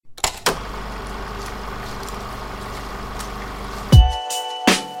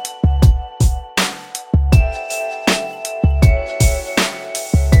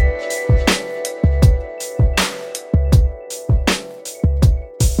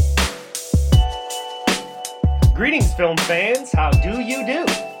Greetings, film fans. How do you do?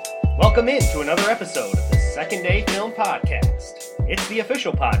 Welcome in to another episode of the Second Day Film Podcast. It's the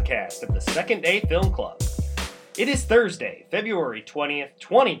official podcast of the Second Day Film Club. It is Thursday, February 20th,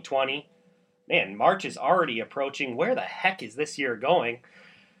 2020. Man, March is already approaching. Where the heck is this year going?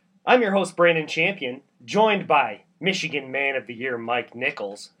 I'm your host, Brandon Champion, joined by Michigan Man of the Year, Mike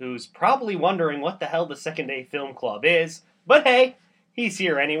Nichols, who's probably wondering what the hell the Second Day Film Club is. But hey, he's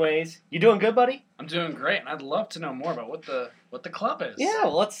here anyways. You doing good, buddy? I'm doing great, and I'd love to know more about what the club is. Yeah,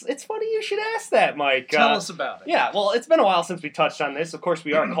 well, it's funny you should ask that, Mike. Tell us about it. Yeah, well, it's been a while since we touched on this. Of course,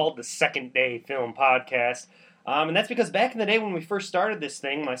 we are called the Second Day Film Podcast. And that's because back in the day when we first started this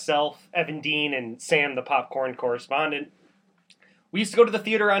thing, myself, Evan Dean, and Sam, the popcorn correspondent, we used to go to the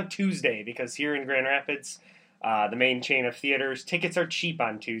theater on Tuesday because here in Grand Rapids, the main chain of theaters, tickets are cheap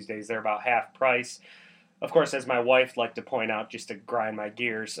on Tuesdays. They're about half price. Of course, as my wife liked to point out, just to grind my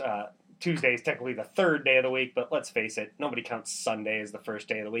gears, Tuesday is technically the third day of the week, but let's face it, nobody counts Sunday as the first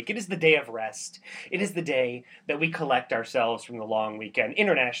day of the week. It is the day of rest. It is the day that we collect ourselves from the long weekend.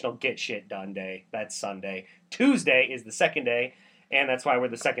 International Get Shit Done Day. That's Sunday. Tuesday is the second day, and that's why we're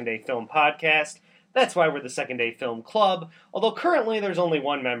the Second Day Film Podcast. That's why we're the Second Day Film Club, although currently there's only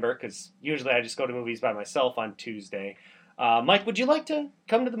one member, because usually I just go to movies by myself on Tuesday. Mike, would you like to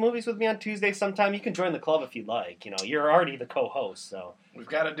come to the movies with me on Tuesday sometime? You can join the club if you'd like. You know, you're already the co-host, so. We've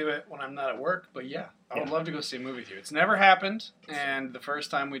got to do it when I'm not at work, but yeah, I would love to go see a movie with you. It's never happened, and the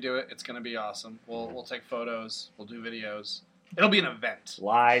first time we do it, it's going to be awesome. We'll take photos, we'll do videos. It'll be an event.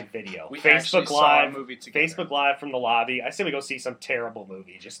 Live video. We Facebook saw Live. a movie together. Facebook Live from the lobby. I say we go see some terrible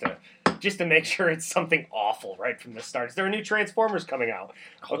movie just to make sure it's something awful right from the start. Is there a new Transformers coming out?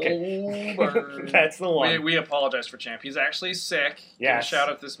 Okay. That's the one. We apologize for Champ. He's actually sick. Yes. Give a shout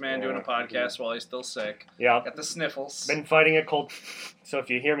out to this man doing a podcast while he's still sick. Yeah. Got the sniffles. Been fighting a cold. So if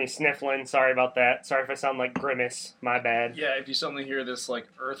you hear me sniffling, sorry about that. Sorry if I sound like Grimace. My bad. Yeah, if you suddenly hear this like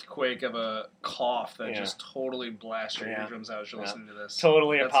earthquake of a cough that just totally blasts your eardrums out as you're listening to this.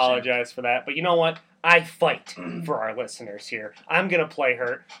 Totally apologize for that. But you know what? I fight for our listeners here. I'm going to play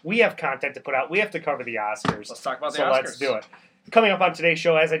hurt. We have content to put out. We have to cover the Oscars. Let's talk about the Oscars. Oscars. So let's do it. Coming up on today's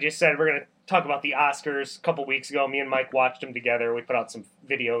show, as I just said, we're going to talk about the Oscars. A couple weeks ago, me and Mike watched them together. We put out some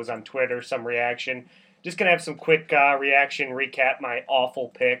videos on Twitter, some reaction. Just going to have some quick reaction, recap my awful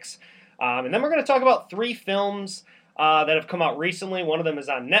picks. And then we're going to talk about 3 films that have come out recently. One of them is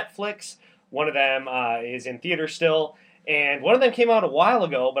on Netflix. One of them is in theater still. And one of them came out a while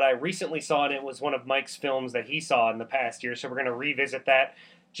ago, but I recently saw it. It was one of Mike's films that he saw in the past year. So we're going to revisit that.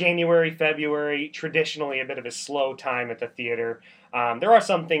 January, February, traditionally a bit of a slow time at the theater. There are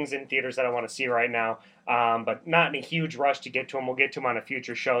some things in theaters that I want to see right now, but not in a huge rush to get to them. We'll get to them on a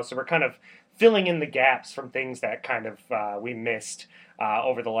future show. So we're kind of filling in the gaps from things that kind of we missed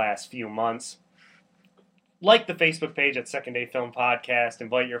over the last few months. Like the Facebook page at Second Day Film Podcast.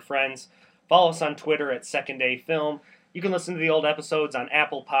 Invite your friends. Follow us on Twitter at Second Day Film. You can listen to the old episodes on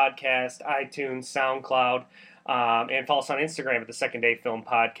Apple Podcast, iTunes, SoundCloud, and follow us on Instagram at the Second Day Film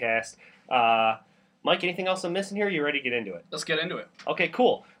Podcast. Mike, anything else I'm missing here? You ready to get into it? Let's get into it. Okay,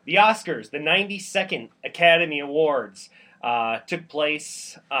 cool. The Oscars, the 92nd Academy Awards, took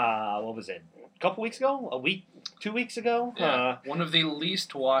place, what was it, a couple weeks ago? A week? 2 weeks ago? Yeah, one of the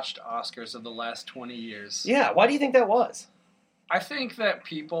least watched Oscars of the last 20 years. Yeah, why do you think that was? I think that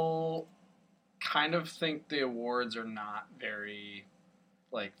people kind of think the awards are not very,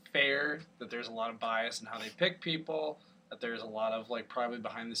 fair, that there's a lot of bias in how they pick people, that there's a lot of, probably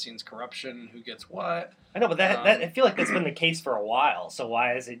behind-the-scenes corruption, who gets what. I know, but that I feel like that's been the case for a while, so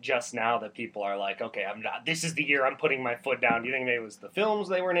why is it just now that people are like, okay, this is the year I'm putting my foot down? Do you think maybe it was the films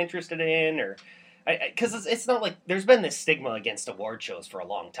they weren't interested in, or... Because it's not like there's been this stigma against award shows for a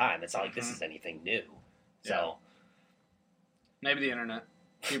long time. It's not like this is anything new. So maybe the internet.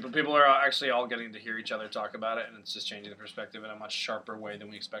 People are actually all getting to hear each other talk about it, and it's just changing the perspective in a much sharper way than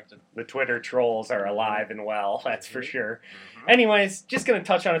we expected. The Twitter trolls are alive and well, that's for sure. Anyways, just going to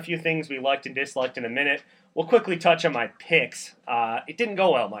touch on a few things we liked and disliked in a minute. We'll quickly touch on my picks. It didn't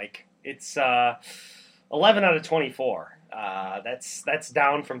go well, Mike. It's 11 out of 24. That's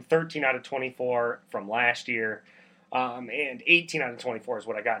down from 13 out of 24 from last year, and 18 out of 24 is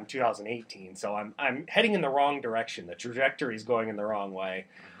what I got in 2018. So I'm heading in the wrong direction. The trajectory is going in the wrong way.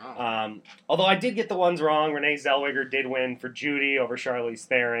 Although I did get the ones wrong. Renee Zellweger did win for Judy over Charlize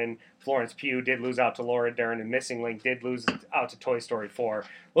Theron. Florence Pugh did lose out to Laura Dern, and Missing Link did lose out to Toy Story 4.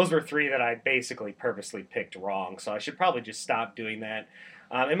 Those were 3 that I basically purposely picked wrong. So I should probably just stop doing that.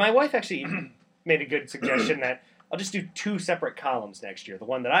 And my wife actually made a good suggestion that I'll just do 2 separate columns next year. The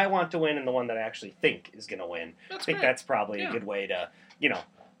one that I want to win and the one that I actually think is going to win. I think that's probably a good way to,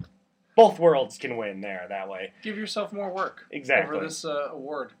 both worlds can win there that way. Give yourself more work. Exactly. Over this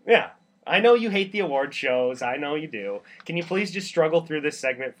award. Yeah. I know you hate the award shows. I know you do. Can you please just struggle through this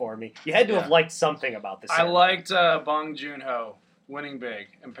segment for me? You had to have liked something about this. I liked Bong Joon-ho winning big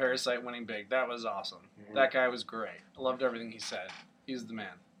and Parasite winning big. That was awesome. Mm-hmm. That guy was great. I loved everything he said. He's the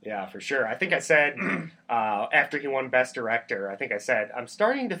man. Yeah, for sure. I think I said, after he won Best Director, I said, I'm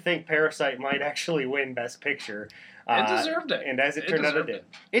starting to think Parasite might actually win Best Picture. It deserved it. And as it turned out, it did.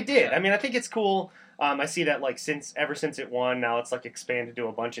 It did. Yeah. I mean, I think it's cool. I see that, like, ever since it won, now it's, like, expanded to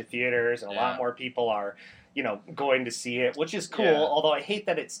a bunch of theaters, and a lot more people are, going to see it, which is cool, although I hate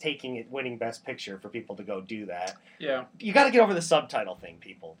that it's taking it winning Best Picture for people to go do that. Yeah. You got to get over the subtitle thing,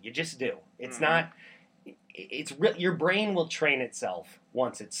 people. You just do. It's not... It's your brain will train itself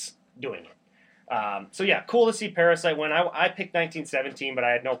once it's doing it. So yeah, cool to see Parasite win. I picked 1917, but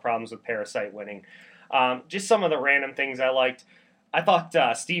I had no problems with Parasite winning. Just some of the random things I liked. I thought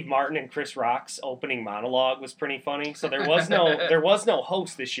Steve Martin and Chris Rock's opening monologue was pretty funny. So there was no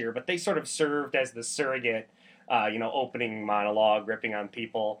host this year, but they sort of served as the surrogate, opening monologue, ripping on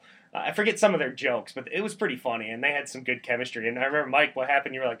people. I forget some of their jokes, but it was pretty funny, and they had some good chemistry. And I remember, Mike, what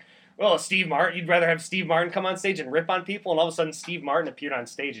happened? You were like, well, Steve Martin, you'd rather have Steve Martin come on stage and rip on people, and all of a sudden Steve Martin appeared on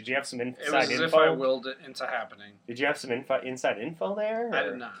stage. Did you have some inside info? It was as if I willed it into happening. Did you have some inside info there? Or? I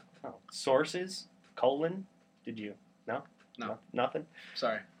did not. Oh. Sources? Did you? No? No. Nothing?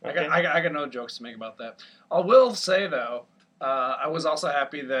 Sorry. Okay. I got no jokes to make about that. I will say, though, I was also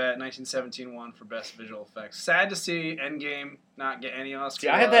happy that 1917 won for Best Visual Effects. Sad to see Endgame not get any Oscar. See,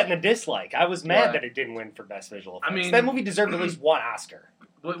 I had that in a dislike. I was mad that it didn't win for Best Visual Effects. I mean, that movie deserved at least one Oscar.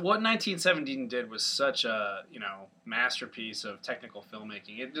 What 1917 did was such a masterpiece of technical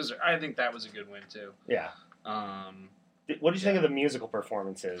filmmaking. I think that was a good win too. Yeah. What did you think of the musical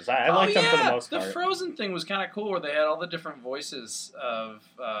performances? I liked them for the most part. The Frozen thing was kind of cool, where they had all the different voices of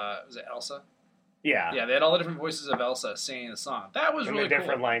was it Elsa? Yeah. Yeah, they had all the different voices of Elsa singing the song. That was really cool. In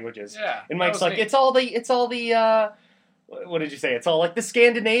different languages. Yeah. And Mike's like, it's all the. What did you say? It's all like the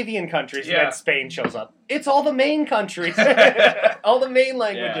Scandinavian countries, and then Spain shows up. It's all the main countries. All the main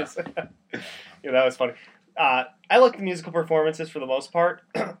languages. Yeah, that was funny. I liked the musical performances for the most part.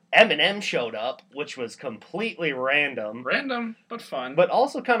 Eminem showed up, which was completely random. Random, but fun. But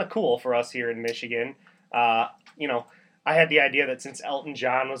also kind of cool for us here in Michigan. I had the idea that since Elton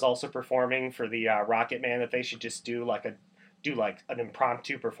John was also performing for the Rocket Man, that they should just do an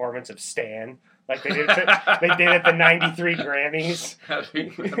impromptu performance of Stan. Like they did at the 93 Grammys. That'd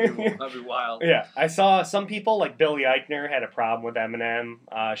be wild. Yeah. I saw some people, like Billy Eichner, had a problem with Eminem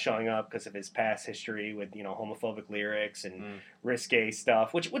showing up because of his past history with, homophobic lyrics and risque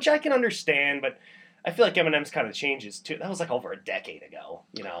stuff, which I can understand, but I feel like Eminem's kind of changes, too. That was like over a decade ago,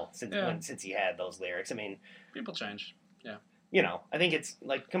 since he had those lyrics. I mean... People change, yeah. I think it's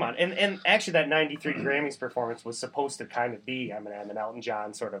like, come on. And actually that 93 Grammys performance was supposed to kind of be Eminem and Elton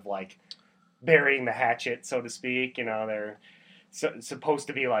John sort of like... burying the hatchet, so to speak. They're supposed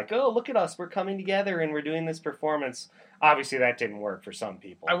to be like, oh, look at us, we're coming together and we're doing this performance. Obviously, that didn't work for some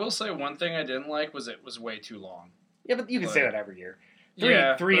people. I will say one thing I didn't like was it was way too long. Yeah, but you can say that every year.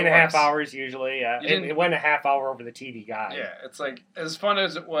 Three and a half hours usually. It went a half hour over the TV guide. Yeah, it's like, as fun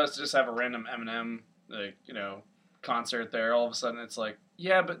as it was to just have a random Eminem, concert there, all of a sudden it's like,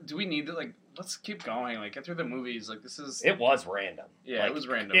 yeah, but do we need to, let's keep going. Get through the movies. This is... It was random. Yeah, it was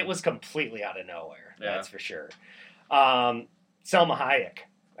random. It was completely out of nowhere. Yeah. That's for sure. Selma Hayek,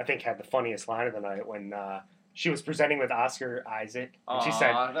 I think, had the funniest line of the night when she was presenting with Oscar Isaac. And she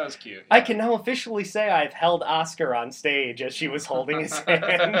said, that was cute. I can now officially say I've held Oscar on stage, as she was holding his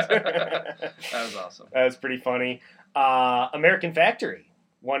hand. That was awesome. That was pretty funny. American Factory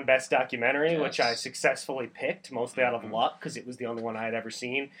won Best Documentary, which I successfully picked, mostly out of luck, because it was the only one I had ever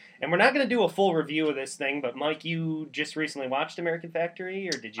seen. And we're not going to do a full review of this thing, but Mike, you just recently watched American Factory,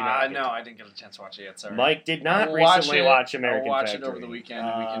 or did you not? No, I didn't get a chance to watch it yet, sorry. Mike did not recently watch American Factory. I'll watch it over the weekend,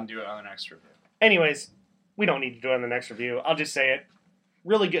 and we can do it on the next review. Anyways, we don't need to do it on the next review. I'll just say it.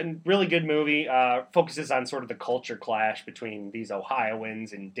 Really good movie. Focuses on sort of the culture clash between these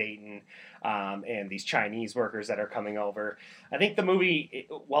Ohioans in Dayton and these Chinese workers that are coming over. I think the movie,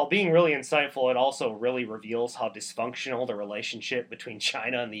 while being really insightful, it also really reveals how dysfunctional the relationship between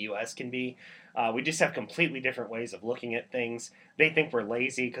China and the U.S. can be. We just have completely different ways of looking at things. They think we're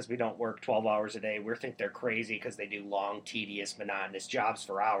lazy because we don't work 12 hours a day. We think they're crazy because they do long, tedious, monotonous jobs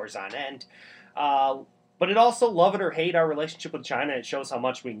for hours on end. But it also, love it or hate our relationship with China, it shows how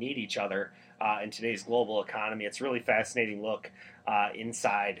much we need each other in today's global economy. It's a really fascinating look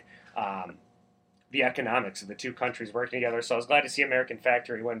inside the economics of the two countries working together. So I was glad to see American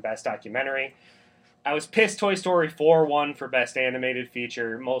Factory win Best Documentary. I was pissed Toy Story 4 won for Best Animated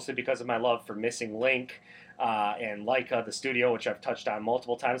Feature, mostly because of my love for Missing Link and Laika, the studio, which I've touched on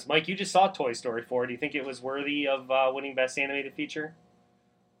multiple times. Mike, you just saw Toy Story 4. Do you think it was worthy of winning Best Animated Feature?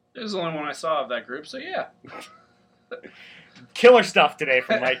 It was the only one I saw of that group, so yeah. Killer stuff today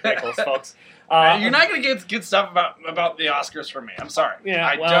from Mike Nichols, folks. You're not going to get good stuff about the Oscars from me. I'm sorry. Yeah,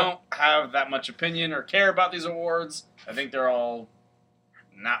 I don't have that much opinion or care about these awards. I think they're all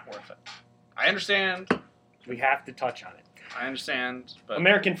not worth it. I understand. We have to touch on it. I understand. But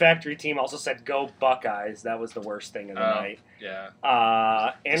American Factory Team also said, "Go Buckeyes." That was the worst thing of the night. Yeah.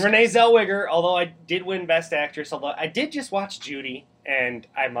 And Renee Zellweger, although I did win Best Actress, although I did just watch Judy, and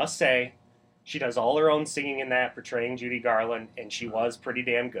I must say, she does all her own singing in that, portraying Judy Garland, and she was pretty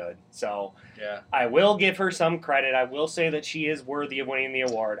damn good. So yeah. I will give her some credit. I will say that she is worthy of winning the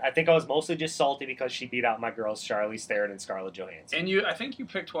award. I think I was mostly just salty because she beat out my girls Charlize Theron and Scarlett Johansson. And I think you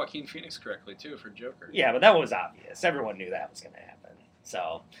picked Joaquin Phoenix correctly, too, for Joker. Yeah, but that was obvious. Everyone knew that was going to happen.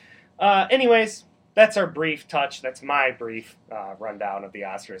 So, anyways, that's our brief touch. That's my brief rundown of the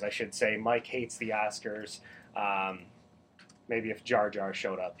Oscars, I should say. Mike hates the Oscars. Maybe if Jar Jar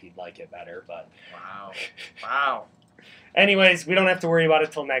showed up, he'd like it better. But Wow. Anyways, we don't have to worry about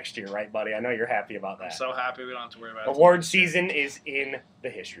it till next year, right, buddy? I know you're happy about that. I'm so happy we don't have to worry about it. Award season is in the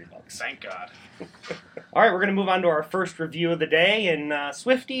history books. Thank God. All right, we're going to move on to our first review of the day. And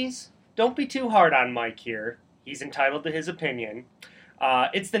Swifties, don't be too hard on Mike here. He's entitled to his opinion.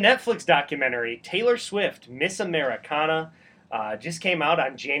 It's the Netflix documentary, Taylor Swift, Miss Americana. Just came out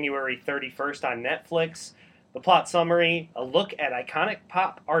on January 31st on Netflix. The plot summary, a look at iconic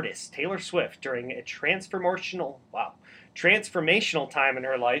pop artist Taylor Swift during a transformational time in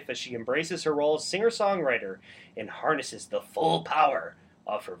her life as she embraces her role as singer-songwriter and harnesses the full power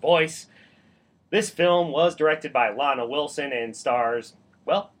of her voice. This film was directed by Lana Wilson and stars,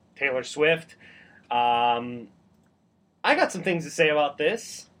 well, Taylor Swift. I got some things to say about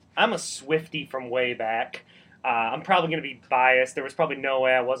this. I'm a Swiftie from way back. I'm probably going to be biased. There was probably no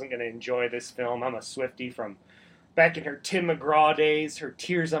way I wasn't going to enjoy this film. I'm a Swiftie from back in her Tim McGraw days, her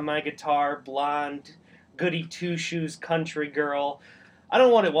Tears on My Guitar, blonde, goody two-shoes country girl. I don't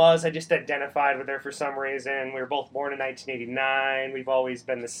know what it was. I just identified with her for some reason. We were both born in 1989. We've always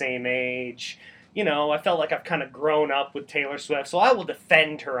been the same age. You know, I felt like I've kind of grown up with Taylor Swift, so I will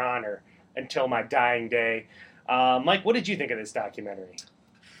defend her honor until my dying day. Mike, what did you think of this documentary?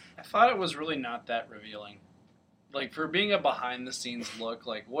 I thought it was really not that revealing. Like, for being a behind-the-scenes look,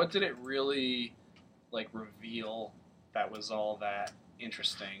 like, what did it really, like, reveal that was all that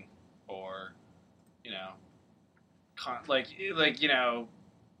interesting or, you know, you know,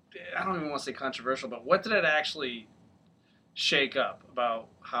 I don't even want to say controversial, but what did it actually shake up about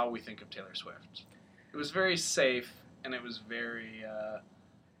how we think of Taylor Swift? It was very safe, and it was very,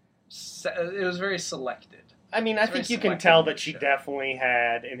 selected. I mean, I think you can tell that she definitely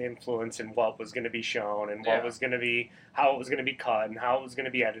had an influence in what was going to be shown and what was going to be, how it was going to be cut and how it was going to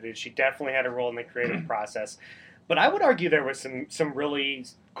be edited. She definitely had a role in the creative process. But I would argue there was some really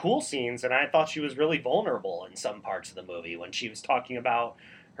cool scenes, and I thought she was really vulnerable in some parts of the movie when she was talking about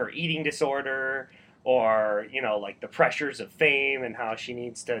her eating disorder or, you know, like the pressures of fame and how she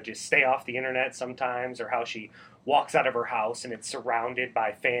needs to just stay off the internet sometimes, or how she walks out of her house and it's surrounded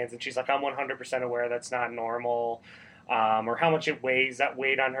by fans and she's like, I'm 100% aware that's not normal, or how much it weighs, that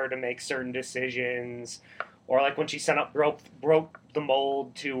weighed on her to make certain decisions, or like when she broke the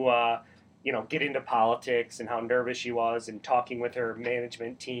mold to you know, get into politics and how nervous she was and talking with her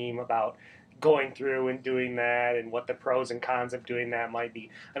management team about going through and doing that and what the pros and cons of doing that might be.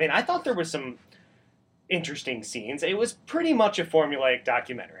 I mean, I thought there was some interesting scenes. It was pretty much a formulaic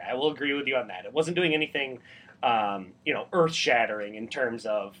documentary. I will agree with you on that. It wasn't doing anything you know, earth-shattering in terms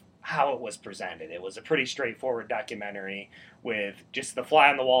of how it was presented. It was a pretty straightforward documentary with just the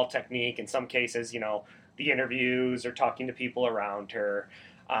fly-on-the-wall technique. In some cases, you know, the interviews or talking to people around her.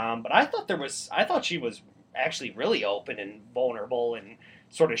 But I thought she was actually really open and vulnerable and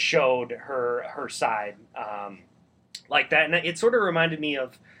sort of showed her side like that. And it sort of reminded me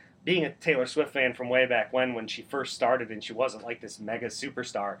of being a Taylor Swift fan from way back when she first started and she wasn't like this mega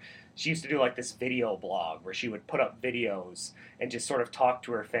superstar. She used to do like this video blog where she would put up videos and just sort of talk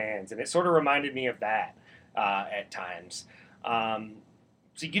to her fans. And it sort of reminded me of that at times. So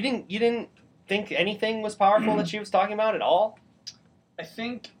you didn't think anything was powerful that she was talking about at all? I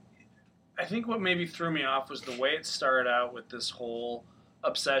think what maybe threw me off was the way it started out with this whole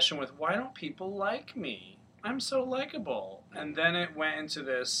obsession with, why don't people like me? I'm so likable. And then it went into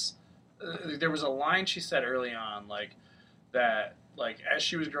this, there was a line she said early on, like, that, like, as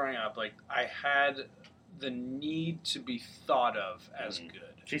she was growing up, like, I had the need to be thought of as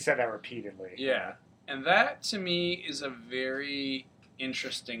good. She said that repeatedly. Yeah. And that, to me, is a very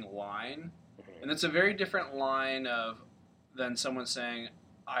interesting line. And it's a very different line than someone saying,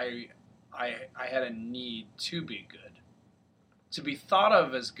 I had a need to be good. To be thought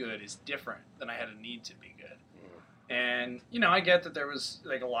of as good is different than I had a need to be good. And, I get that there was,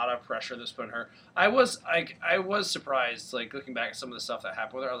 like, a lot of pressure that's put on her. I was surprised, like, looking back at some of the stuff that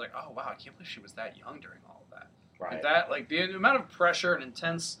happened with her. I was like, oh, wow, I can't believe she was that young during all of that. Right. Like, the amount of pressure and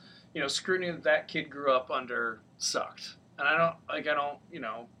intense, scrutiny that kid grew up under sucked. And I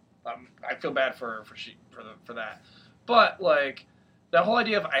feel bad for that. But, like, the whole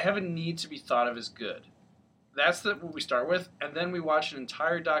idea of I have a need to be thought of as good. That's what we start with. And then we watch an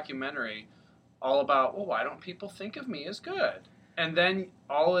entire documentary all about, well, why don't people think of me as good? And then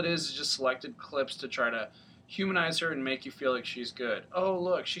all it is just selected clips to try to humanize her and make you feel like she's good. Oh,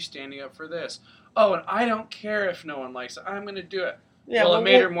 look, she's standing up for this. Oh, and I don't care if no one likes it. I'm going to do it. Yeah, well, it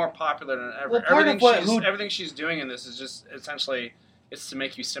made her more popular than ever. Everything she's doing in this is just essentially it's to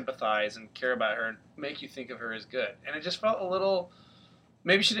make you sympathize and care about her and make you think of her as good. And it just felt a little.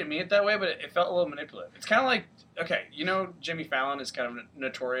 Maybe she didn't mean it that way, but it felt a little manipulative. It's kind of like, okay, Jimmy Fallon is kind of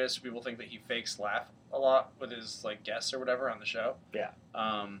notorious. People think that he fakes laugh a lot with his like guests or whatever on the show. Yeah.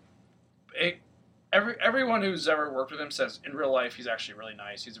 Everyone who's ever worked with him says in real life he's actually really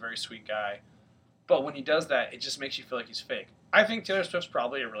nice. He's a very sweet guy. But when he does that, it just makes you feel like he's fake. I think Taylor Swift's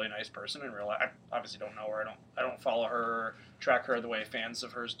probably a really nice person in real life. I obviously don't know her. I don't follow her or track her the way fans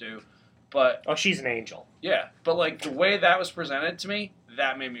of hers do. But she's an angel. Yeah, but like the way that was presented to me,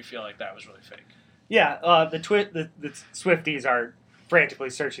 that made me feel like that was really fake. Yeah, the Swifties are frantically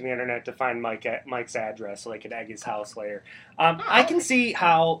searching the internet to find Mike's address so they could egg his house later. I can see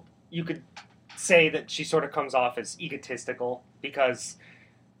how you could say that she sort of comes off as egotistical because,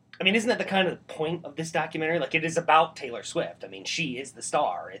 I mean, isn't that the kind of point of this documentary? Like, it is about Taylor Swift. I mean, she is the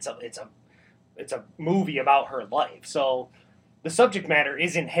star. It's a movie about her life. So the subject matter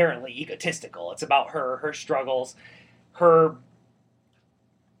is inherently egotistical. It's about her struggles, her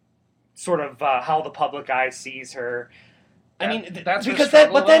sort of how the public eye sees her. I mean, that's because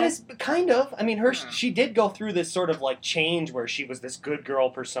that is kind of. I mean, she did go through this sort of like change where she was this good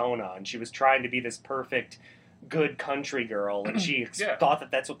girl persona and she was trying to be this perfect good country girl, and she thought that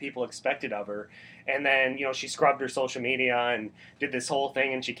that's what people expected of her. And then, she scrubbed her social media and did this whole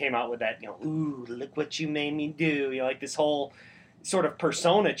thing, and she came out with that, ooh, look what you made me do. Like this whole sort of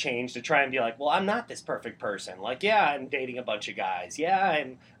persona change to try and be like, well, I'm not this perfect person. Like, yeah, I'm dating a bunch of guys. Yeah,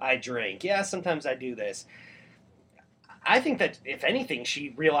 I drink. Yeah, sometimes I do this. I think that, if anything,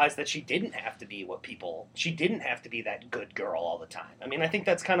 she realized that she didn't have to be she didn't have to be that good girl all the time. I mean, I think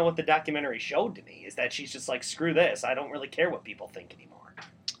that's kind of what the documentary showed to me, is that she's just like, screw this, I don't really care what people think anymore.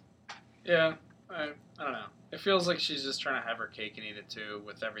 Yeah, I don't know. It feels like she's just trying to have her cake and eat it too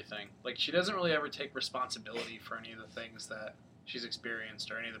with everything. Like, she doesn't really ever take responsibility for any of the things that she's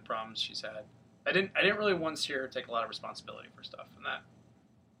experienced or any of the problems she's had. I didn't really once hear her take a lot of responsibility for stuff, and that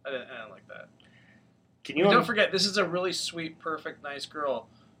I didn't like that. Don't forget, this is a really sweet, perfect, nice girl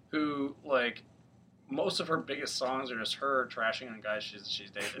who, like, most of her biggest songs are just her trashing on guys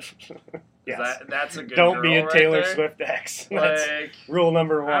she's dated. Yes. That's a good Don't girl be a right Taylor there. Swift ex. That's like, rule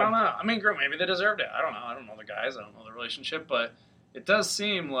number one. I don't know. I mean, maybe they deserved it. I don't know. I don't know the guys. I don't know the relationship. But it does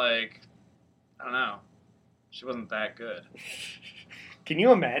seem like, I don't know, she wasn't that good. Can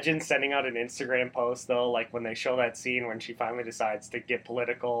you imagine sending out an Instagram post, though, like when they show that scene when she finally decides to get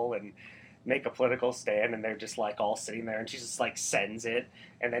political and make a political stand, and they're just like all sitting there, and she just like sends it,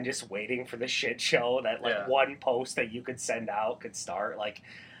 and then just waiting for the shit show that like one post that you could send out could start. Like,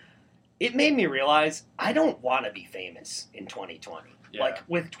 it made me realize I don't want to be famous in 2020. Yeah. Like,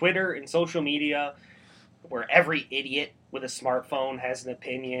 with Twitter and social media, where every idiot with a smartphone has an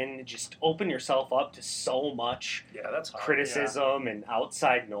opinion, just open yourself up to so much that's hard, criticism and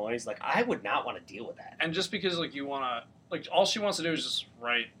outside noise. Like, I would not want to deal with that. And just because like you want to, like, all she wants to do is just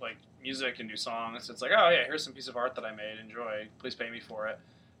write like music and do songs. It's like, oh yeah, here's some piece of art that I made. Enjoy. Please pay me for it.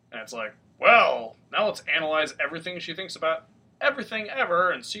 And it's like, well, now let's analyze everything she thinks about everything ever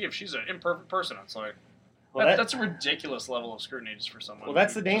and see if she's an imperfect person. It's like, that's a ridiculous level of scrutiny just for someone. Well,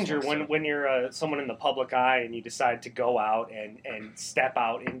 that's the danger when you're someone in the public eye and you decide to go out and step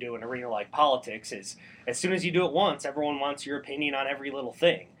out into an arena like politics. Is as soon as you do it once, everyone wants your opinion on every little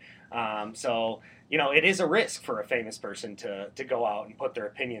thing. So, it is a risk for a famous person to go out and put their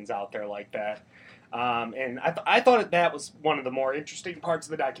opinions out there like that. And I thought that was one of the more interesting parts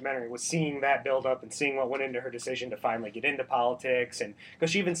of the documentary, was seeing that build up and seeing what went into her decision to finally get into politics. And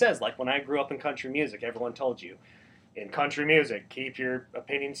because she even says, like, when I grew up in country music, everyone told you, in country music, keep your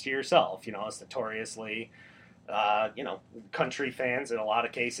opinions to yourself. It's notoriously country fans in a lot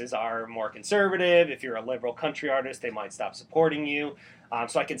of cases are more conservative. If you're a liberal country artist, they might stop supporting you.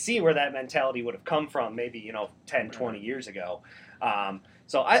 So I can see where that mentality would have come from maybe, 10, 20 years ago.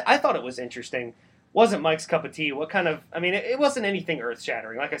 So I thought it was interesting. Wasn't Mike's cup of tea. It wasn't anything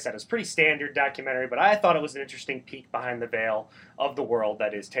earth-shattering. Like I said, it was a pretty standard documentary, but I thought it was an interesting peek behind the veil of the world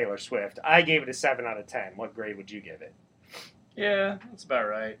that is Taylor Swift. I gave it a 7 out of 10. What grade would you give it? Yeah, that's about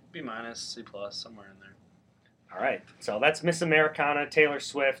right. B-, C+, somewhere in there. All right, so that's Miss Americana, Taylor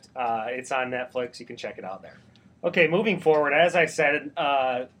Swift. It's on Netflix. You can check it out there. Okay, moving forward, as I said,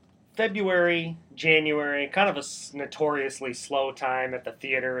 February, January, kind of a notoriously slow time at the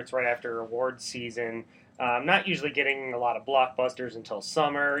theater. It's right after awards season. Not usually getting a lot of blockbusters until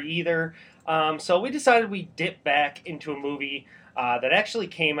summer either. So we decided we'd dip back into a movie that actually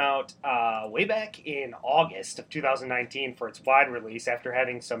came out way back in August of 2019 for its wide release after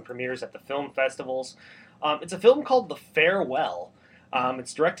having some premieres at the film festivals. It's a film called The Farewell.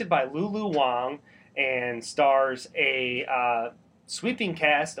 It's directed by Lulu Wang and stars a sweeping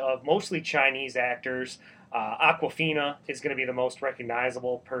cast of mostly Chinese actors. Awkwafina is going to be the most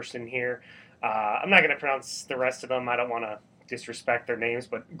recognizable person here. I'm not going to pronounce the rest of them. I don't want to disrespect their names,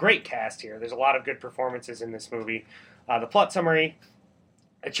 but great cast here. There's a lot of good performances in this movie. The plot summary: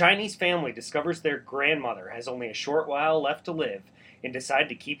 a Chinese family discovers their grandmother has only a short while left to live and decide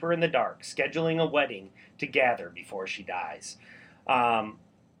to keep her in the dark, scheduling a wedding to gather before she dies.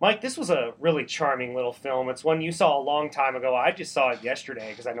 Mike, this was a really charming little film. It's one you saw a long time ago. I just saw it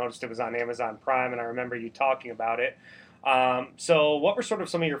yesterday because I noticed it was on Amazon Prime, and I remember you talking about it. So what were sort of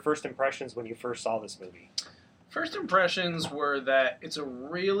some of your first impressions when you first saw this movie? First impressions were that it's a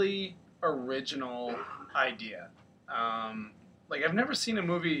really original idea. I've never seen a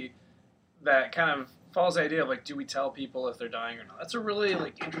movie that kind of follows the idea of, do we tell people if they're dying or not? That's a really,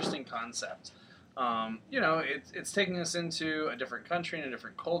 interesting concept. It's taking us into a different country and a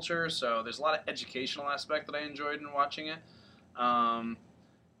different culture, so there's a lot of educational aspect that I enjoyed in watching it. And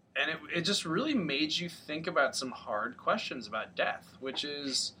it just really made you think about some hard questions about death, which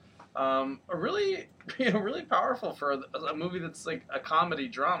is really powerful for a movie that's like a comedy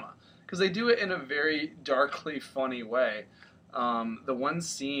drama, because they do it in a very darkly funny way. The one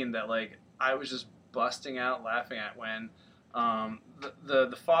scene that I was just busting out laughing at when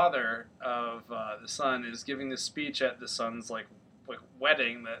the father of the son is giving this speech at the son's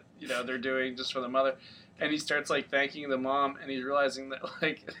wedding that they're doing just for the mother, and he starts thanking the mom, and he's realizing that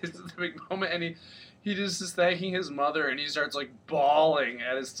this is the big moment, and he just is thanking his mother, and he starts bawling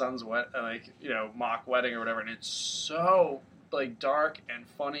at his son's mock wedding or whatever, and it's so dark and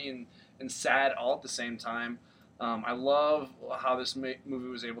funny and sad all at the same time. I love how this movie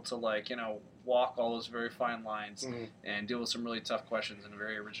was able to walk all those very fine lines and deal with some really tough questions in a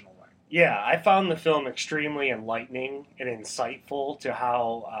very original way. Yeah, I found the film extremely enlightening and insightful to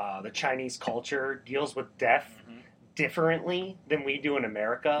how the Chinese culture deals with death differently than we do in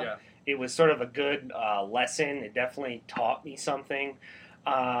America. Yeah. It was sort of a good lesson. It definitely taught me something.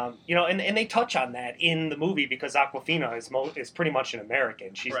 And they touch on that in the movie because Awkwafina is pretty much an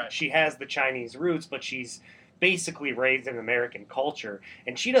American. She has the Chinese roots, but she's basically raised in American culture,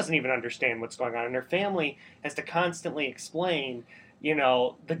 and she doesn't even understand what's going on, and her family has to constantly explain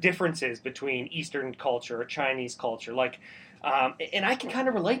the differences between Eastern culture or Chinese culture. And I can kind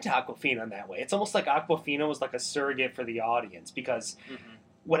of relate to Awkwafina in that way. It's almost like Awkwafina was like a surrogate for the audience, because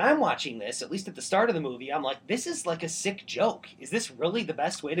when I'm watching this, at least at the start of the movie, I'm like, this is like a sick joke. Is this really the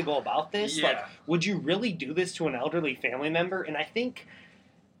best way to go about this? Yeah. Would you really do this to an elderly family member? And I think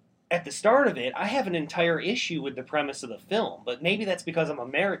at the start of it, I have an entire issue with the premise of the film, but maybe that's because I'm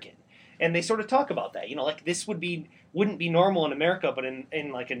American. And they sort of talk about that, this wouldn't be normal in America, but in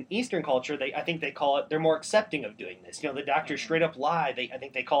an Eastern culture, I think they call it, they're more accepting of doing this. The doctors straight up lie. I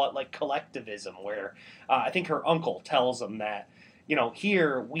think they call it collectivism, where I think her uncle tells them that,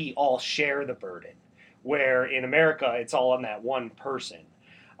 here we all share the burden, where in America it's all on that one person.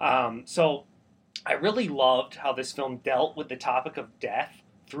 So I really loved how this film dealt with the topic of death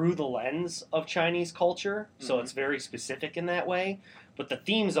through the lens of Chinese culture, so it's very specific in that way. But the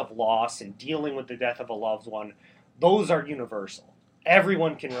themes of loss and dealing with the death of a loved one, those are universal.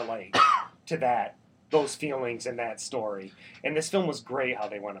 Everyone can relate to those feelings and that story. And this film was great how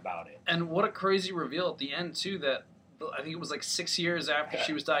they went about it. And what a crazy reveal at the end, too, that I think it was 6 years after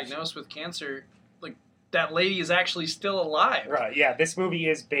she was diagnosed with cancer, that lady is actually still alive. Right, yeah. This movie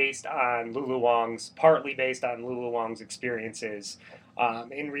is partly based on Lulu Wang's experiences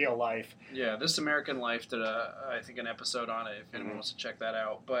in real life. Yeah, This American Life did I think an episode on it if anyone wants to check that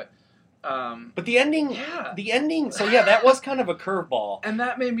out. But But the ending, so yeah, that was kind of a curveball. And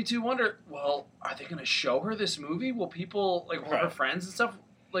that made me too wonder, well, are they going to show her this movie? Will people, like, will her friends and stuff,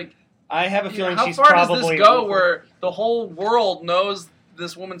 like... I have a feeling she's probably... How far does this go where the whole world knows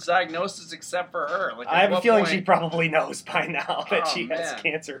this woman's diagnosis except for her? Like, I have a feeling she probably knows by now that she has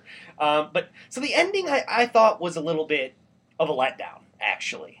cancer. But so the ending I thought was a little bit of a letdown,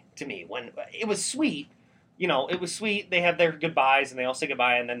 actually, to me. When it was sweet, it was sweet. They have their goodbyes and they all say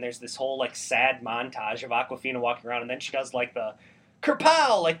goodbye, and then there's this whole like sad montage of Awkwafina walking around, and then she does like the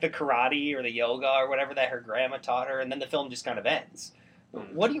kerpow, like the karate or the yoga or whatever that her grandma taught her, and then the film just kind of ends.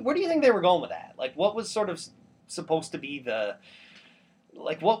 Where do you think they were going with that? Like, what was sort of supposed to be the...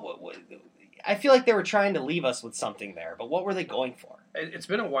 Like, what I feel like they were trying to leave us with something there, but what were they going for? It's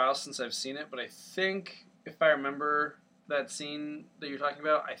been a while since I've seen it, but I think, if I remember that scene that you're talking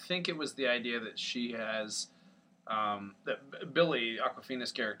about, I think it was the idea that she has... that Billy,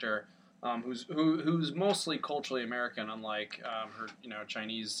 Awkwafina's character, who's mostly culturally American, unlike her,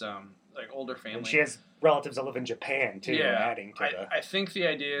 Chinese... like older family. And she has relatives that live in Japan too. Yeah, adding to I think the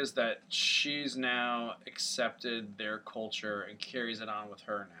idea is that she's now accepted their culture and carries it on with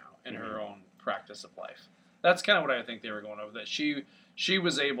her now in her own practice of life. That's kind of what I think they were going over. That she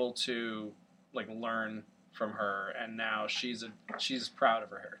was able to like learn from her, and now she's proud of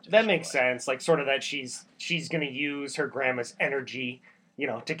her heritage. That makes sense. Like sort of that she's going to use her grandma's energy,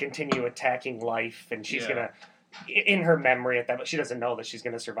 to continue attacking life, and she's going to. In her memory at that, but she doesn't know that she's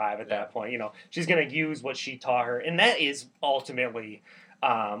going to survive at that point. She's going to use what she taught her, and that is ultimately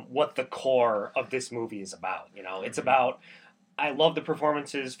what the core of this movie is about. It's about. I love the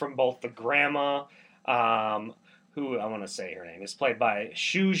performances from both the grandma, who I want to say her name is played by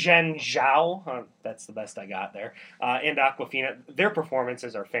Xu Zhen Zhao. That's the best I got there, and Awkwafina. Their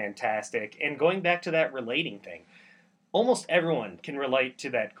performances are fantastic, and going back to that relating thing. Almost everyone can relate to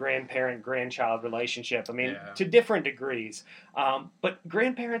that grandparent-grandchild relationship. I mean, to different degrees. But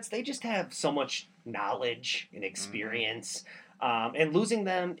grandparents, they just have so much knowledge and experience. And losing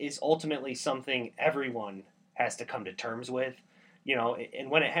them is ultimately something everyone has to come to terms with. And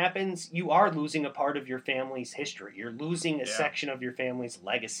when it happens, you are losing a part of your family's history. You're losing a section of your family's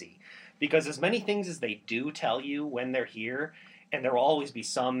legacy. Because as many things as they do tell you when they're here, and there will always be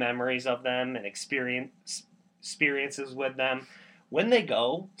some memories of them and experiences with them. When they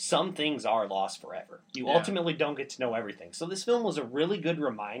go, some things are lost forever. You ultimately don't get to know everything. So this film was a really good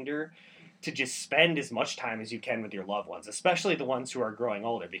reminder to just spend as much time as you can with your loved ones, especially the ones who are growing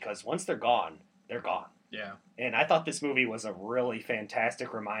older, because once they're gone, they're gone. Yeah. And I thought this movie was a really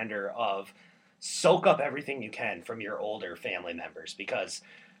fantastic reminder of soak up everything you can from your older family members, because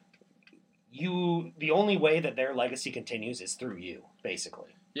the only way that their legacy continues is through you,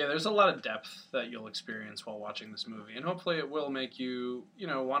 basically. Yeah, there's a lot of depth that you'll experience while watching this movie, and hopefully it will make you,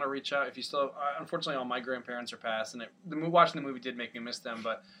 want to reach out. If you still, unfortunately, all my grandparents are passed, and watching the movie did make me miss them.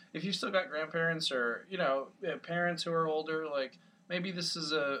 But if you still got grandparents or parents who are older, like maybe this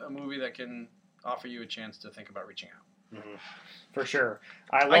is a movie that can offer you a chance to think about reaching out. Mm-hmm. For sure,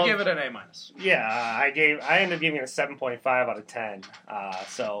 I give it an A-. Yeah, I ended up giving it a 7.5 out of 10.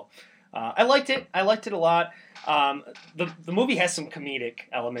 I liked it. I liked it a lot. The movie has some comedic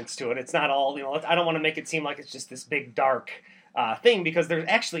elements to it. It's not all, I don't want to make it seem like it's just this big dark thing, because there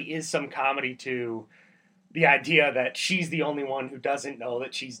actually is some comedy to the idea that she's the only one who doesn't know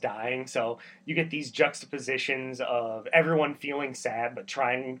that she's dying. So you get these juxtapositions of everyone feeling sad but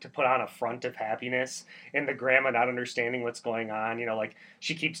trying to put on a front of happiness, and the grandma not understanding what's going on. Like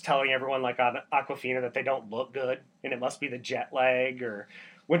she keeps telling everyone, like on Awkwafina, that they don't look good and it must be the jet lag, or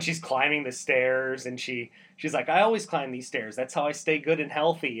when she's climbing the stairs and she's like, I always climb these stairs. That's how I stay good and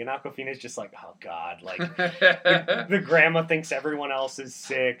healthy. And Awkwafina's just like, oh God, like the grandma thinks everyone else is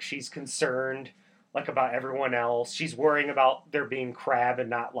sick. She's concerned like about everyone else. She's worrying about there being crab and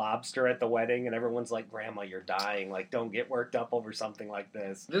not lobster at the wedding, and everyone's like, Grandma, you're dying. Like, don't get worked up over something like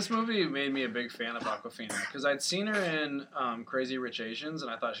this. This movie made me a big fan of Awkwafina, because I'd seen her in Crazy Rich Asians,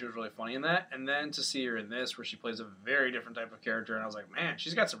 and I thought she was really funny in that. And then to see her in this, where she plays a very different type of character, and I was like, man,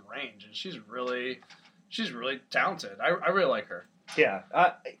 she's got some range, and she's really talented. I really like her. Yeah.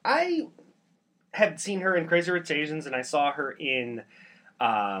 I had seen her in Crazy Rich Asians, and I saw her in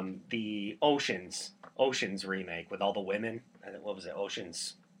the Oceans remake with all the women. What was it?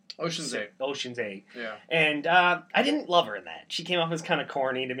 Ocean's 8. Ocean's 8. Yeah. And I didn't love her in that. She came off as kind of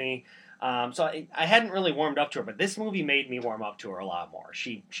corny to me. So I hadn't really warmed up to her, but this movie made me warm up to her a lot more.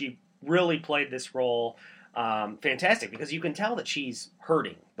 She really played this role fantastic, because you can tell that she's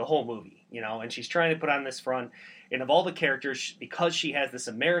hurting the whole movie, and she's trying to put on this front. And of all the characters, because she has this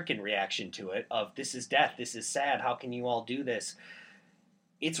American reaction to it of, this is death, this is sad, how can you all do this?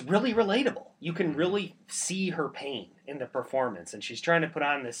 it's really relatable. You can really see her pain in the performance, and she's trying to put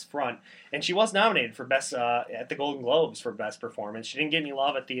on this front. And she was nominated for Best at the Golden Globes for Best Performance. She didn't get any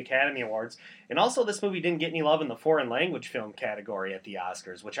love at the Academy Awards, and also this movie didn't get any love in the foreign language film category at the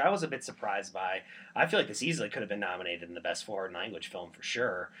Oscars, which I was a bit surprised by. I feel like this easily could have been nominated in the Best Foreign Language Film for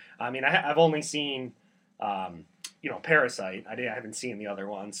sure. I mean, I've only seen Parasite. I haven't seen the other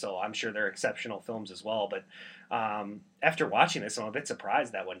ones, so I'm sure they're exceptional films as well. But after watching this, I'm a bit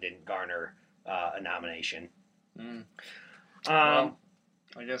surprised that one didn't garner a nomination. Well,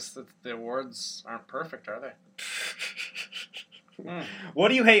 I guess the awards aren't perfect, are they? What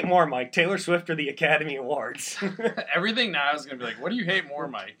do you hate more, Mike? Taylor Swift or the Academy Awards? Everything now is going to be like, what do you hate more,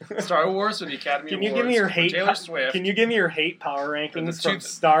 Mike? Star Wars or the Academy Awards? Give me your hate? Taylor Swift. Can you give me your hate power rankings from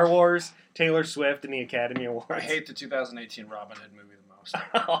Star Wars, Taylor Swift, and the Academy Awards? I hate the 2018 Robin Hood movie the most.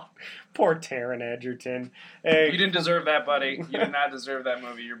 Oh, poor Taron Egerton. Hey, you didn't deserve that, buddy. You did not deserve that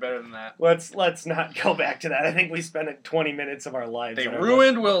movie. You're better than that. Let's not go back to that. I think we spent 20 minutes of our lives. They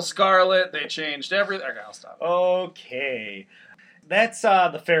ruined Will Scarlet. They changed everything. Okay, I'll stop. Okay. That's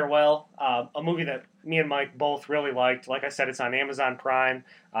The Farewell, a movie that me and Mike both really liked. Like I said, it's on Amazon Prime.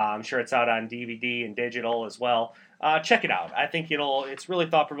 I'm sure it's out on DVD and digital as well. Check it out. I think it's really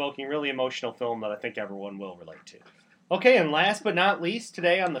thought-provoking, really emotional film that I think everyone will relate to. Okay, and last but not least,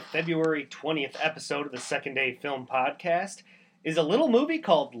 today on the February 20th episode of the Second Day Film Podcast is a little movie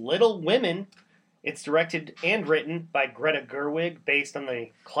called Little Women. It's directed and written by Greta Gerwig, based on the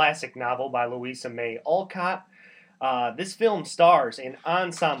classic novel by Louisa May Alcott. This film stars an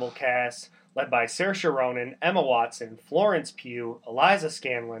ensemble cast led by Saoirse Ronan, Emma Watson, Florence Pugh, Eliza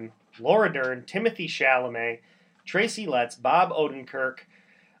Scanlon, Laura Dern, Timothée Chalamet, Tracy Letts, Bob Odenkirk,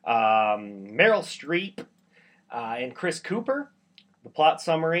 Meryl Streep, and Chris Cooper. The plot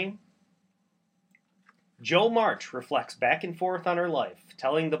summary: Jo March reflects back and forth on her life,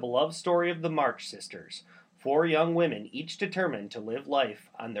 telling the beloved story of the March sisters, 4 young women each determined to live life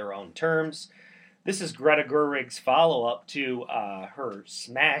on their own terms. This is Greta Gerwig's follow-up to her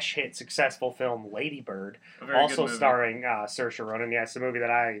smash hit successful film Lady Bird, also starring Saoirse Ronan. Yeah, it's a movie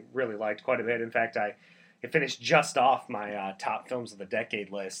that I really liked quite a bit. In fact, it finished just off my top films of the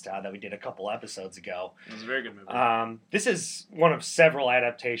decade list that we did a couple episodes ago. It was a very good movie. This is one of several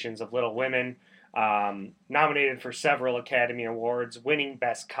adaptations of Little Women, nominated for several Academy Awards, winning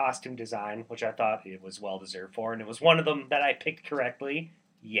Best Costume Design, which I thought it was well-deserved for, and it was one of them that I picked correctly.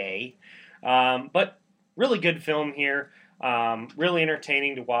 Yay. But really good film here. Really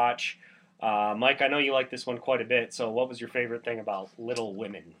entertaining to watch. Mike, I know you like this one quite a bit, so what was your favorite thing about Little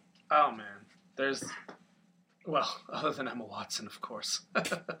Women? Oh, man. Other than Emma Watson, of course,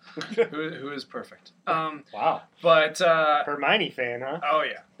 who is perfect. Wow. But Hermione fan, huh? Oh,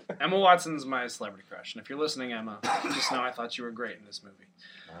 yeah. Emma Watson's my celebrity crush. And if you're listening, Emma, just know I thought you were great in this movie.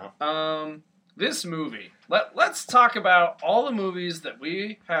 Wow. This movie, let's talk about all the movies that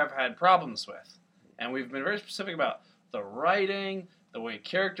we have had problems with. And we've been very specific about the writing, the way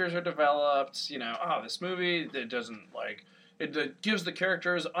characters are developed. This movie, it gives the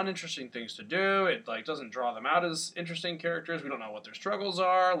characters uninteresting things to do. It doesn't draw them out as interesting characters. We don't know what their struggles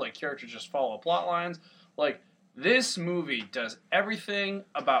are. Characters just follow plot lines. This movie does everything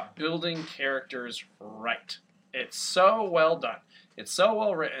about building characters right. It's so well done. It's so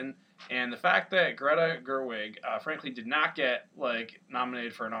well written. And the fact that Greta Gerwig, frankly, did not get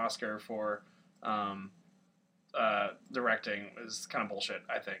nominated for an Oscar for directing is kind of bullshit,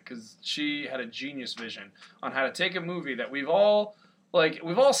 I think, because she had a genius vision on how to take a movie that we've all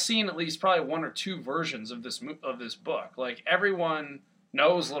seen at least probably 1 or 2 versions of this book. Everyone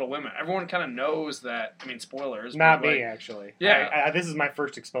knows Little Women. Everyone kind of knows that. I mean, spoilers. Not me, actually. Yeah, this is my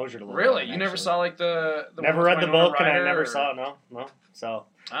first exposure to Little Women. Really, you never saw the never read the book, and I never saw it. No. So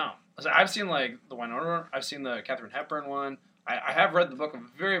I've seen the Winona. I've seen the Katharine Hepburn one. I have read the book a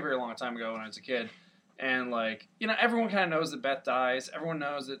very, very long time ago when I was a kid, and everyone kind of knows that Beth dies. Everyone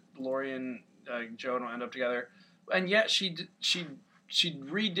knows that Laurie and Jo don't end up together, and yet she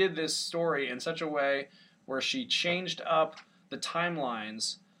redid this story in such a way where she changed up the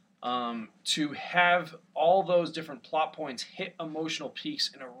timelines to have all those different plot points hit emotional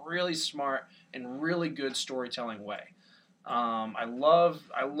peaks in a really smart and really good storytelling way. I love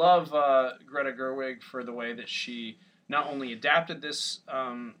Greta Gerwig for the way that she not only adapted this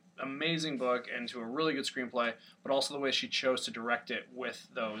amazing book into a really good screenplay, but also the way she chose to direct it with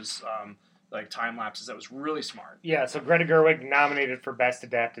those time lapses. That was really smart. Yeah, so Greta Gerwig nominated for Best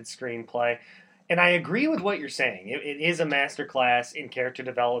Adapted Screenplay. And I agree with what you're saying. It is a masterclass in character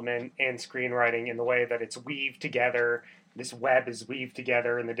development and screenwriting in the way that it's weaved together. This web is weaved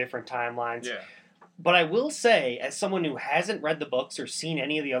together in the different timelines. Yeah. But I will say, as someone who hasn't read the books or seen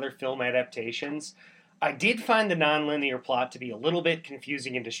any of the other film adaptations, I did find the nonlinear plot to be a little bit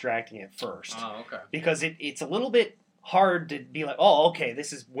confusing and distracting at first. Oh, okay. Because it's a little bit hard to be like, oh, okay,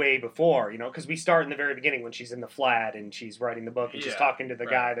 this is way before, because we start in the very beginning when she's in the flat and she's writing the book and she's talking to the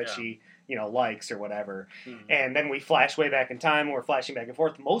guy that she, likes or whatever. Mm-hmm. And then we flash way back in time, we're flashing back and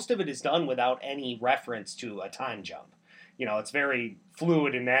forth. Most of it is done without any reference to a time jump. It's very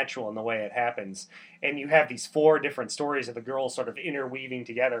fluid and natural in the way it happens. And you have these 4 different stories of the girls sort of interweaving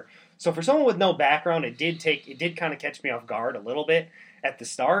together. So for someone with no background, it did kind of catch me off guard a little bit at the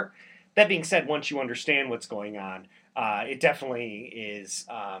start. That being said, once you understand what's going on, it definitely is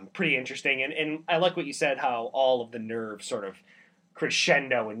pretty interesting. And I like what you said, how all of the nerves sort of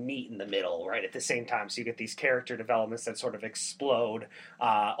crescendo and meet in the middle, right, at the same time. So you get these character developments that sort of explode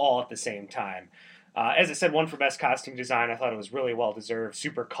all at the same time. As I said, one for best costume design. I thought it was really well deserved.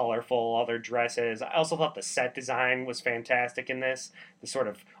 Super colorful, all their dresses. I also thought the set design was fantastic in this. The sort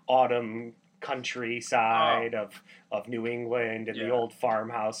of autumn countryside of New England and the old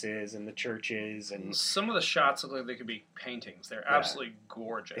farmhouses and the churches. And some of the shots look like they could be paintings. They're absolutely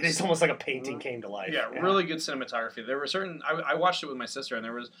gorgeous. It is almost like a painting came to life. Yeah, really good cinematography. There were certain... I watched it with my sister, and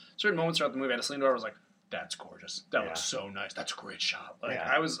there was certain moments throughout the movie I just leaned over and was like, that's gorgeous. That looks so nice. That's a great shot.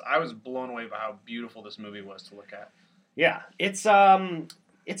 I was blown away by how beautiful this movie was to look at. Yeah, it's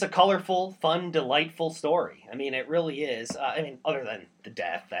a colorful, fun, delightful story. I mean, it really is. Other than the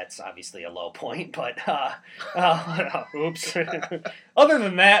death, that's obviously a low point. But oops. Other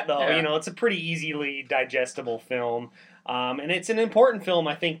than that, though, it's a pretty easily digestible film, and it's an important film,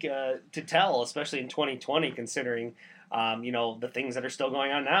 I think, to tell, especially in 2020, considering. The things that are still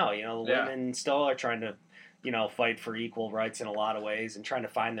going on now. The women still are trying to, fight for equal rights in a lot of ways and trying to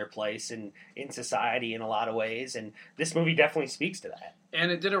find their place in society in a lot of ways. And this movie definitely speaks to that.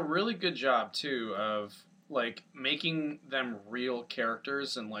 And it did a really good job, too, of, making them real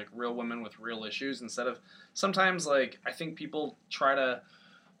characters and, real women with real issues instead of sometimes, I think people try to,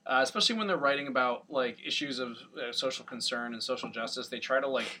 especially when they're writing about, issues of social concern and social justice, they try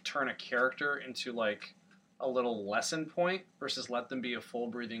to, turn a character into, a little lesson point versus let them be a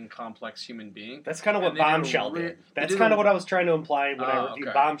full-breathing, complex human being. That's kind of what Bombshell did. That's kind of what I was trying to imply when I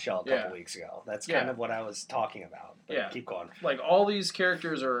reviewed Bombshell a couple weeks ago. That's kind of what I was talking about. But keep going. All these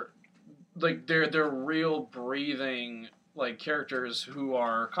characters are, they're real, breathing, characters who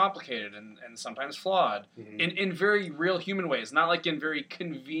are complicated and sometimes flawed in very real human ways, not, in very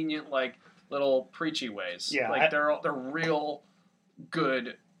convenient, little preachy ways. Yeah. They're real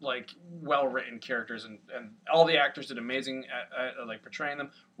good, well-written characters, and all the actors did amazing at portraying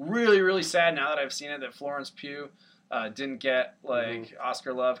them. Really, really sad now that I've seen it that Florence Pugh didn't get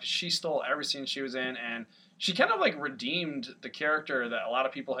Oscar love, because she stole every scene she was in, and she kind of redeemed the character that a lot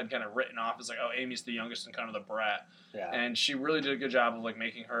of people had kind of written off as Amy's the youngest and kind of the brat. Yeah. And she really did a good job of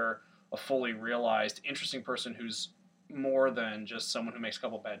making her a fully realized, interesting person who's more than just someone who makes a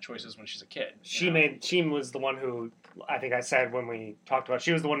couple bad choices when she's a kid. She was the one who, I think I said when we talked about,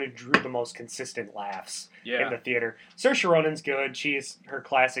 she was the one who drew the most consistent laughs in the theater. Saoirse Ronan's good. She's her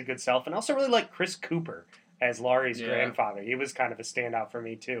classic good self. And I also really like Chris Cooper as Laurie's grandfather. He was kind of a standout for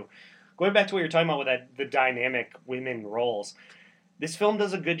me too. Going back to what you're talking about with the dynamic women roles, this film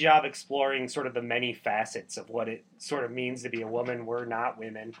does a good job exploring sort of the many facets of what it sort of means to be a woman. We're not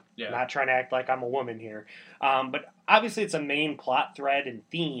women. Yeah. Not trying to act like I'm a woman here. But obviously it's a main plot thread and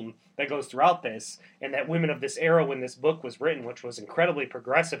theme that goes throughout this, and that women of this era when this book was written, which was incredibly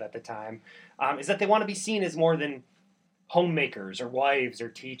progressive at the time, is that they want to be seen as more than homemakers or wives or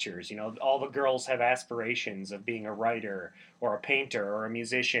teachers. All the girls have aspirations of being a writer or a painter or a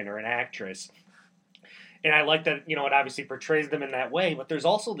musician or an actress. And I like that, it obviously portrays them in that way, but there's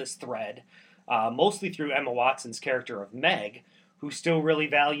also this thread, mostly through Emma Watson's character of Meg, who still really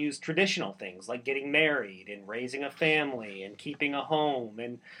values traditional things, like getting married and raising a family and keeping a home.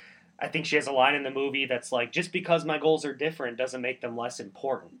 And I think she has a line in the movie that's like, just because my goals are different doesn't make them less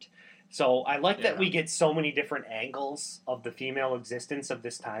important. So I like that we get so many different angles of the female existence of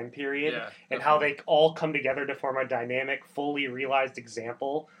this time period and how they all come together to form a dynamic, fully realized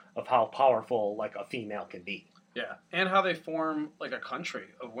example of how powerful a female can be. Yeah, and how they form a country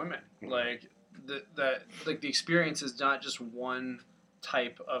of women. Mm-hmm. The experience is not just one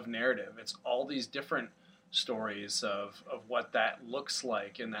type of narrative. It's all these different stories of what that looks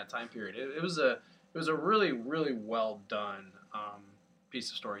like in that time period. It was a really, really well done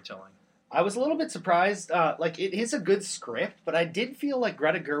piece of storytelling. I was a little bit surprised. It is a good script, but I did feel like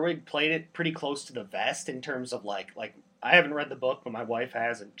Greta Gerwig played it pretty close to the vest in terms of I haven't read the book, but my wife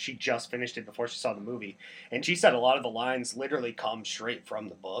has, and she just finished it before she saw the movie. And she said a lot of the lines literally come straight from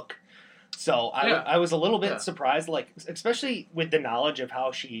the book. So Yeah. I was a little bit Yeah. surprised, like especially with the knowledge of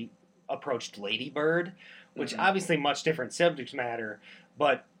how she approached Lady Bird, which Mhm. obviously much different subject matter,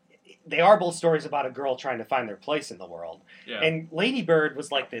 but they are both stories about a girl trying to find their place in the world. Yeah. And Lady Bird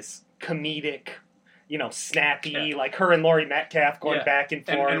was like this comedic, snappy, Yeah. like her and Laurie Metcalf going Yeah. back and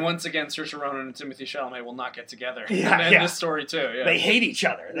forth. And once again, Saoirse Ronan and Timothy Chalamet will not get together. Yeah, and yeah. this story too. Yeah. They hate each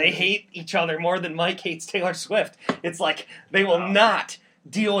other. They hate each other more than Mike hates Taylor Swift. It's like they will Wow. not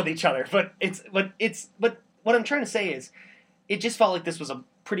deal with each other. But what I'm trying to say is, it just felt like this was a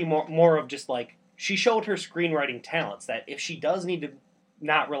pretty more of just like she showed her screenwriting talents. That if she does need to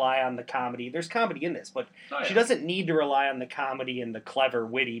not rely on the comedy, there's comedy in this, but Oh, yeah. she doesn't need to rely on the comedy and the clever,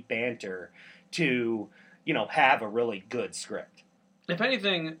 witty banter to have a really good script. If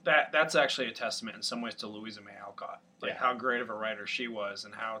anything, that's actually a testament in some ways to Louisa May Alcott. Like Yeah. how great of a writer she was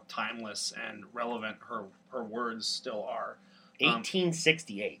and how timeless and relevant her words still are.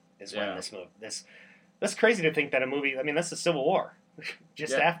 1868 is when yeah. this movie. That's crazy to think that a movie. I mean, that's the Civil War,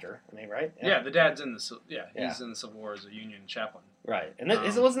 just Yeah. after. I mean, right? Yeah, the dad's in the he's Yeah. in the Civil War as a Union chaplain. Right. And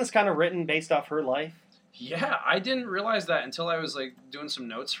wasn't this kind of written based off her life? Yeah, I didn't realize that until I was like doing some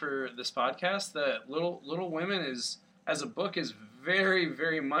notes for this podcast. That Little Women is as a book is very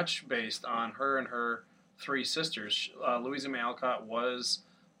very much based on her and her three sisters. Louisa May Alcott was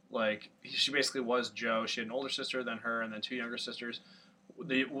she basically was Jo. She had an older sister than her, and then two younger sisters.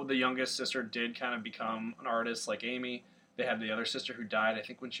 The youngest sister did kind of become an artist like Amy. They had the other sister who died, I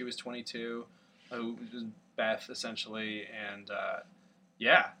think, when she was 22, who was Beth essentially, and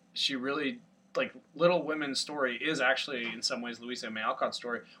she really. Like Little Women's story is actually in some ways Louisa May Alcott's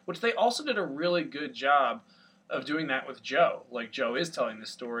story, which they also did a really good job of doing that with Jo. Like Jo is telling this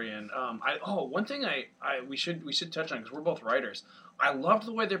story, and one thing we should touch on because we're both writers. I loved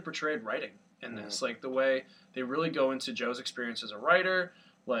the way they portrayed writing in this, like the way they really go into Jo's experience as a writer.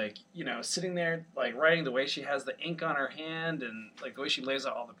 Like sitting there like writing, the way she has the ink on her hand, and like the way she lays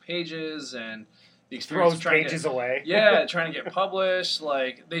out all the pages and. The experience Throws of trying pages to away. Yeah, trying to get published.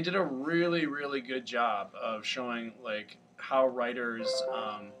 Like they did a really, really good job of showing like how writers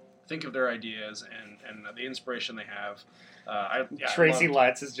think of their ideas and the inspiration they have. Tracy I loved-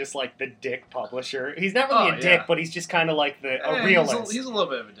 Letts is just like the dick publisher. He's not really Oh, a dick, yeah. but he's just kind of like a Yeah, realist. He's a little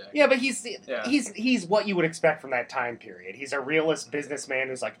bit of a dick. Yeah, but he's Yeah. he's what you would expect from that time period. He's a realist businessman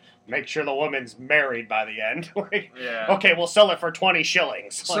who's like, make sure the woman's married by the end. Like, Yeah. okay, we'll sell it for 20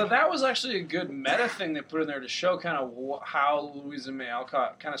 shillings. So Like, that was actually a good meta thing they put in there to show kind of how Louisa May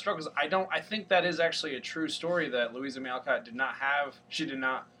Alcott kind of struggles. I think that is actually a true story that Louisa May Alcott did not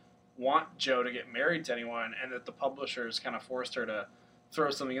want Jo to get married to anyone, and that the publishers kind of forced her to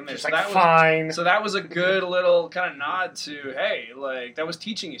throw something in there. she's So like, that fine. was so that was a good little kind of nod to, hey, like that was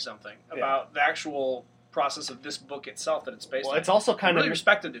teaching you something about the actual process of this book itself that it's based Well, on. it's also I kind really of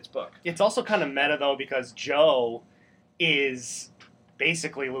respected its book. it's also kind of meta though because Jo is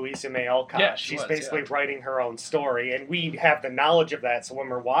basically Louisa May Alcott. Yeah, She's basically writing her own story, and we have the knowledge of that. So when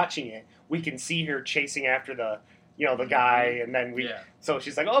we're watching it, we can see her chasing after the guy, and then So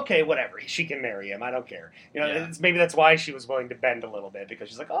she's like, okay, whatever. She can marry him. I don't care. Yeah. Maybe that's why she was willing to bend a little bit because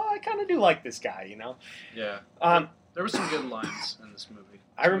she's like, oh, I kind of do like this guy. Yeah. There were some good lines in this movie.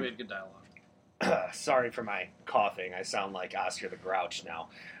 I We had good dialogue. Sorry for my coughing. I sound like Oscar the Grouch now.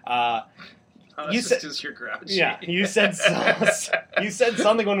 Oh, You that's said- just 'cause you're grouchy. Yeah, you said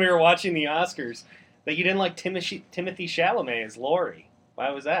something when we were watching the Oscars that you didn't like Timothy Chalamet as Laurie. Why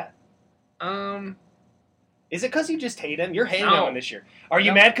was that? Is it because you just hate him? You're hating No. on him this year. Are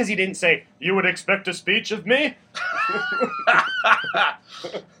you No. mad because he didn't say, you would expect a speech of me?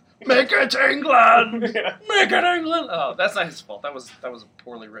 Make it England! Yeah. Make it England! Oh, that's not his fault. That was a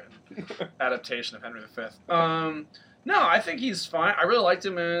poorly written adaptation of Henry V. No, I think he's fine. I really liked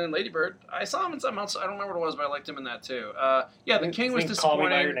him in Lady Bird. I saw him in something else. I don't remember what it was, but I liked him in that too. The King was Call Me disappointing.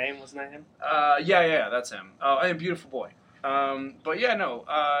 by Your Name, wasn't that him? Yeah, that's him. And Beautiful Boy. But yeah, no.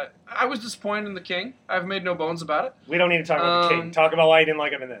 I was disappointed in The King. I've made no bones about it. We don't need to talk about the King. Talk about why you didn't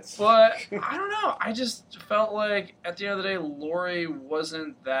like him in this. But I don't know. I just felt like at the end of the day, Laurie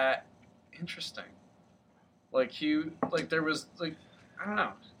wasn't that interesting. There was I don't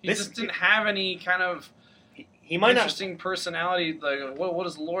know. He just didn't have any kind of He might not. interesting personality. Like, what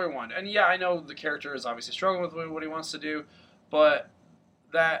does Laurie want? And yeah, I know the character is obviously struggling with what he wants to do, but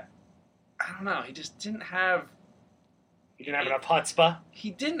I don't know. He just didn't have. He didn't have enough chutzpah. He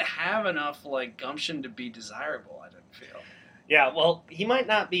didn't have enough gumption to be desirable. I didn't feel. Yeah, well, he might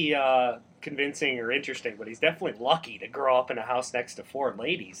not be convincing or interesting, but he's definitely lucky to grow up in a house next to four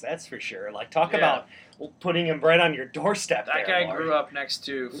ladies. That's for sure. Talk about putting him bread on your doorstep. That guy grew up next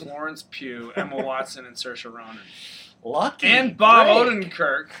to Florence Pugh, Emma Watson, and Saoirse Ronan, Lucky and Bob Greg.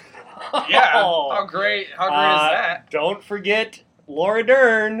 Odenkirk. Yeah. How great is that? Don't forget Laura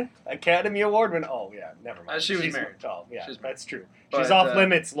Dern, Academy Award winner. Oh, yeah, never mind. She was married. Oh, yeah, that's true. But, She's off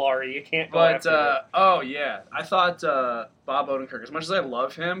limits, Laurie. You can't go after her. Oh, yeah. I thought Bob Odenkirk, as much as I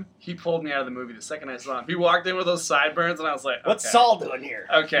love him, he pulled me out of the movie the second I saw him. He walked in with those sideburns, and I was like, okay. What's Saul doing here?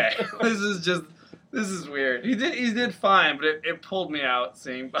 Okay. This is weird. He did fine, but it pulled me out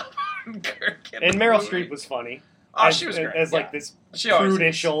seeing Bob Odenkirk. And Meryl Streep was funny. Oh, she was great. As like this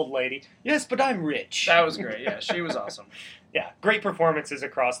prudish old lady. Yes, but I'm rich. That was great. Yeah, she was awesome. Yeah, great performances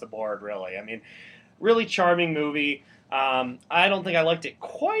across the board, really. I mean, really charming movie. I don't think I liked it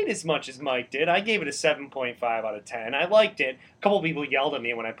quite as much as Mike did. I gave it a 7.5 out of 10. I liked it. A couple people yelled at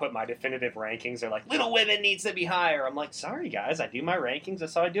me when I put my definitive rankings. They're like, Little Women needs to be higher. I'm like, sorry, guys. I do my rankings.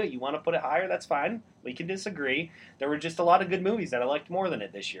 That's how I do it. You want to put it higher? That's fine. We can disagree. There were just a lot of good movies that I liked more than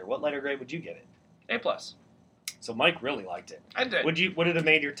it this year. What letter grade would you give it? A+. So Mike really liked it. I did. Would it have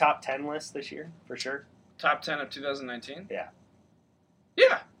made your top 10 list this year, for sure? Top 10 of 2019? Yeah.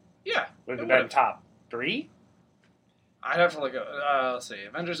 Yeah. Would it have been top 3? I'd have to look at, let's see,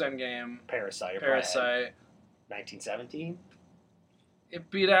 Avengers Endgame. Parasite. 1917?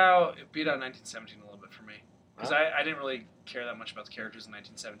 It beat out 1917 a little bit for me. Because I didn't really care that much about the characters in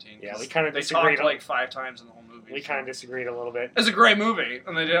 1917. Yeah, we kind of They disagreed. talked like 5 times in the whole movie. We kind of disagreed a little bit. It's a great movie,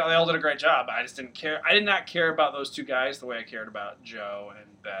 and they all did a great job. I just didn't care. I did not care about those 2 guys the way I cared about Joe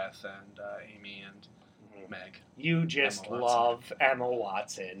and Beth and Amy and Meg. You just love Emma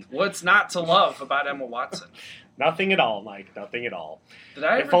Watson. What's not to love about Emma Watson? Nothing at all, Mike. Nothing at all.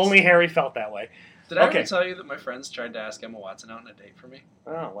 If only Harry felt that way. Did I ever tell you that my friends tried to ask Emma Watson out on a date for me?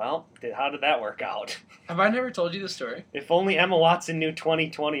 Oh, well, how did that work out? Have I never told you this story? If only Emma Watson knew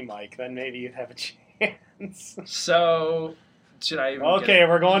 2020, Mike, then maybe you'd have a chance. So, should I even Okay,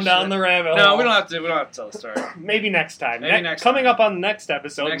 we're going down the rabbit hole. No, we don't have to tell the story. Maybe next time. Next coming time. up on the next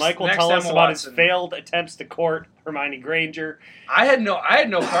episode, Mike will tell us Emma about Watson. his failed attempts to court Hermione Granger. I had no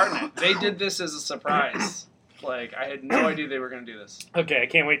part in it. They did this as a surprise. Like, I had no idea they were going to do this. Okay, I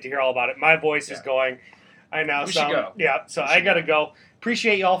can't wait to hear all about it. My voice is going. I now we sound. Should go. Yeah, so I got to go.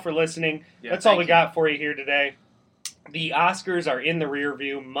 Appreciate y'all for listening. Yeah, That's all we got for you here today. The Oscars are in the rear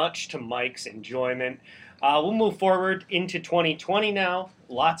view, much to Mike's enjoyment. We'll move forward into 2020 now.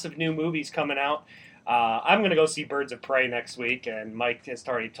 Lots of new movies coming out. I'm going to go see Birds of Prey next week, and Mike has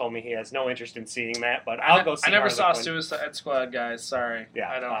already told me he has no interest in seeing that, but I'll go see it. I never saw Suicide Squad, guys. Sorry. Yeah,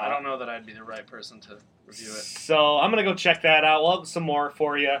 I don't know that I'd be the right person to review it. So I'm going to go check that out. We'll have some more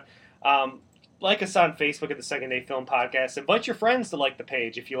for you. Like us on Facebook at the Second Day Film Podcast. Invite your friends to like the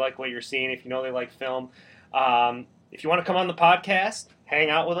page if you like what you're seeing, if you know they like film. If you want to come on the podcast, hang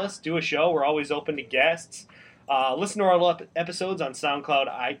out with us, do a show. We're always open to guests. Listen to our episodes on SoundCloud,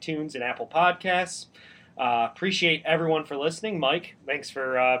 iTunes, and Apple Podcasts. Appreciate everyone for listening. Mike, thanks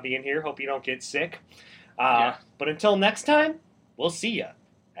for being here. Hope you don't get sick. But until next time, we'll see you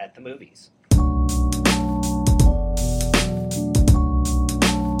at the movies.